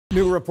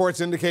New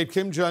reports indicate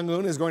Kim Jong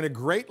Un is going to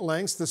great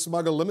lengths to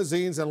smuggle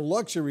limousines and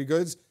luxury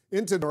goods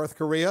into North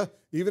Korea,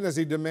 even as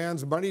he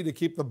demands money to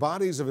keep the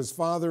bodies of his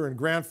father and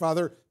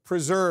grandfather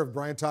preserved.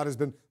 Brian Todd has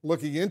been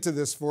looking into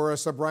this for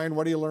us. Brian,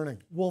 what are you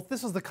learning? Well,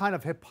 this is the kind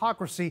of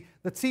hypocrisy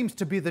that seems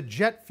to be the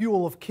jet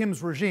fuel of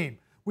Kim's regime.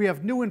 We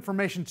have new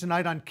information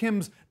tonight on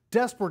Kim's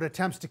desperate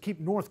attempts to keep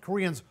North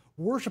Koreans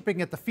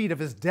worshiping at the feet of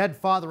his dead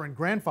father and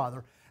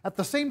grandfather. At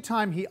the same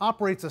time, he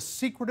operates a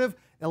secretive,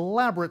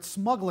 elaborate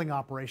smuggling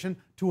operation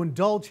to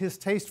indulge his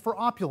taste for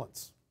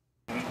opulence.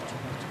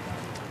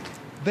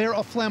 They're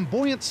a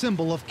flamboyant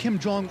symbol of Kim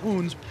Jong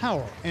Un's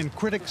power, and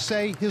critics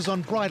say his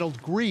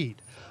unbridled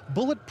greed.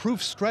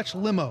 Bulletproof stretch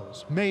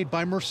limos made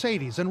by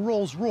Mercedes and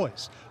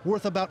Rolls-Royce,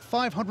 worth about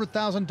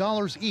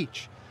 $500,000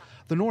 each.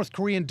 The North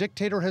Korean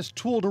dictator has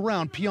tooled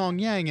around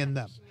Pyongyang in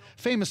them,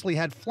 famously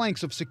had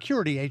flanks of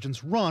security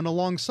agents run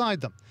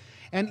alongside them,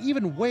 and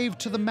even waved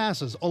to the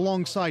masses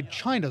alongside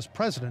China's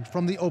president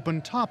from the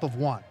open top of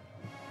one.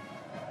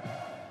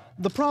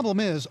 The problem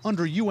is,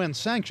 under UN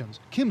sanctions,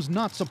 Kim's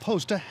not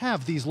supposed to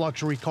have these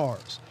luxury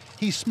cars.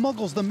 He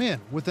smuggles them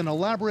in with an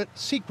elaborate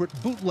secret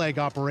bootleg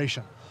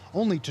operation,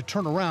 only to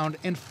turn around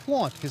and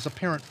flaunt his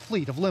apparent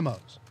fleet of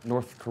limos.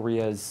 North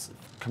Korea's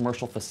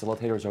commercial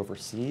facilitators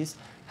overseas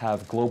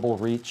have global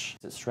reach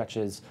that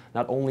stretches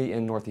not only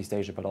in Northeast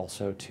Asia, but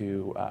also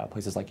to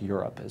places like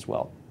Europe as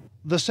well.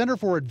 The Center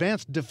for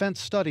Advanced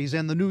Defense Studies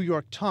and the New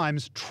York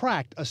Times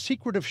tracked a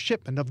secretive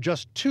shipment of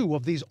just 2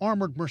 of these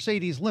armored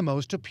Mercedes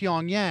limos to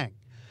Pyongyang.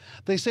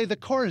 They say the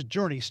car's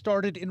journey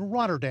started in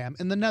Rotterdam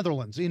in the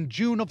Netherlands in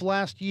June of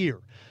last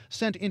year,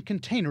 sent in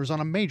containers on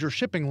a major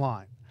shipping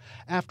line.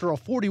 After a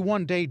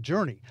 41-day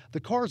journey, the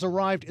cars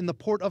arrived in the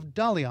port of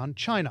Dalian,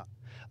 China.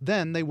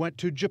 Then they went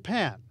to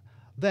Japan,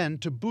 then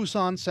to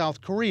Busan,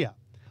 South Korea.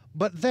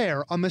 But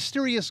there, a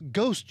mysterious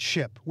ghost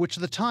ship, which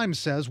the Times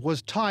says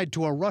was tied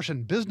to a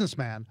Russian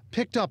businessman,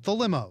 picked up the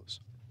limos.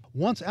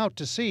 Once out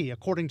to sea,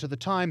 according to the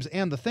Times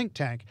and the think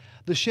tank,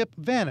 the ship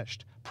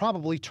vanished,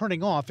 probably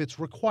turning off its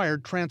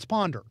required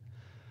transponder.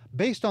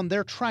 Based on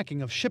their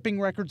tracking of shipping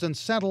records and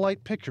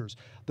satellite pictures,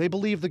 they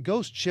believe the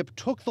ghost ship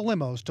took the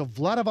limos to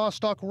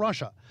Vladivostok,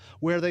 Russia,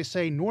 where they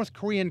say North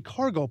Korean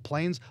cargo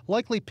planes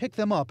likely picked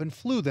them up and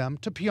flew them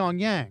to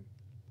Pyongyang.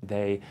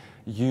 They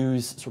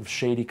use sort of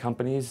shady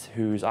companies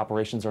whose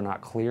operations are not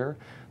clear.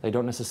 They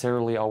don't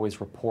necessarily always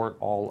report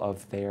all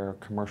of their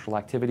commercial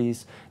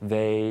activities.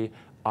 They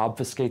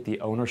obfuscate the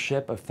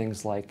ownership of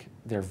things like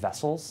their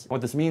vessels.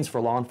 What this means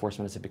for law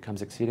enforcement is it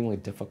becomes exceedingly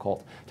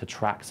difficult to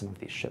track some of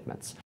these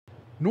shipments.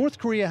 North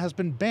Korea has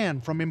been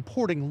banned from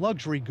importing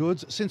luxury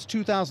goods since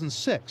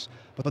 2006,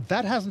 but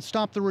that hasn't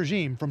stopped the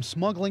regime from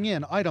smuggling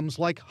in items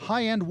like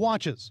high-end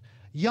watches,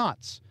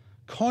 yachts,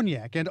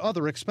 cognac, and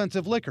other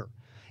expensive liquor.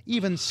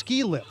 Even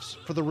ski lifts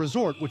for the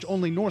resort which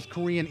only North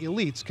Korean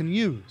elites can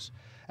use.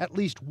 At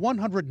least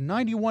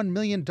 $191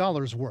 million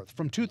worth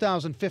from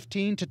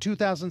 2015 to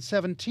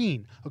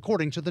 2017,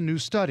 according to the new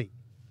study.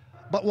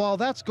 But while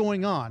that's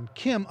going on,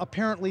 Kim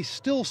apparently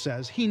still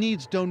says he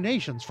needs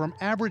donations from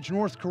average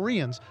North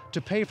Koreans to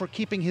pay for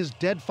keeping his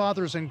dead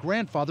fathers and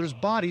grandfathers'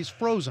 bodies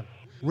frozen.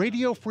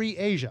 Radio Free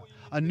Asia,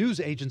 a news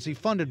agency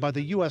funded by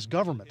the U.S.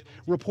 government,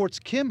 reports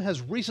Kim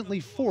has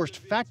recently forced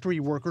factory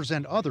workers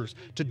and others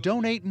to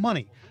donate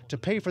money to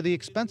pay for the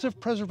expensive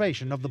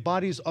preservation of the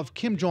bodies of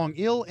Kim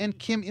Jong-il and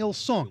Kim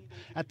Il-sung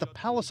at the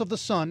Palace of the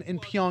Sun in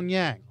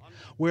Pyongyang,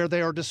 where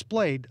they are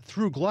displayed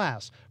through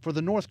glass for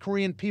the North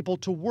Korean people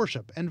to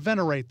worship and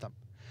venerate them.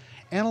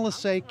 Analysts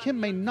say Kim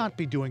may not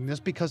be doing this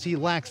because he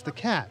lacks the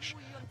cash,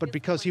 but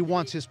because he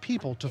wants his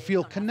people to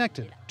feel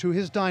connected to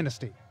his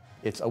dynasty.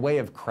 It's a way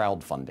of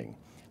crowdfunding.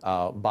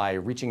 By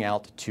reaching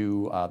out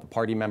to the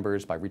party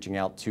members, by reaching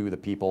out to the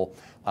people,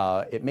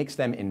 it makes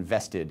them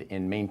invested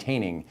in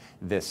maintaining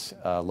this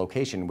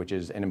location, which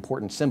is an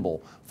important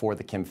symbol for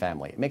the Kim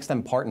family. It makes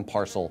them part and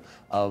parcel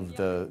of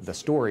the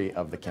story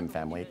of the Kim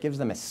family. It gives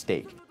them a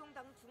stake.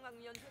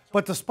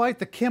 But despite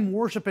the Kim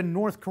worship in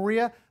North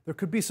Korea, there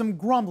could be some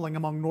grumbling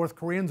among North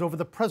Koreans over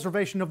the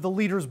preservation of the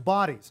leaders'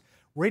 bodies.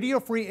 Radio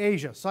Free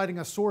Asia, citing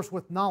a source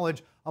with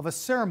knowledge of a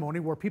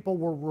ceremony where people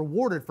were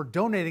rewarded for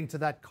donating to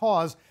that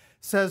cause,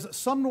 says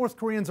some North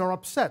Koreans are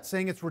upset,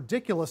 saying it's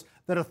ridiculous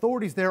that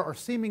authorities there are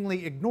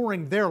seemingly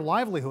ignoring their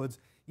livelihoods,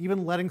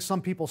 even letting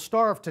some people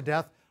starve to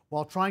death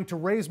while trying to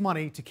raise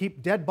money to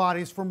keep dead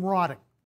bodies from rotting.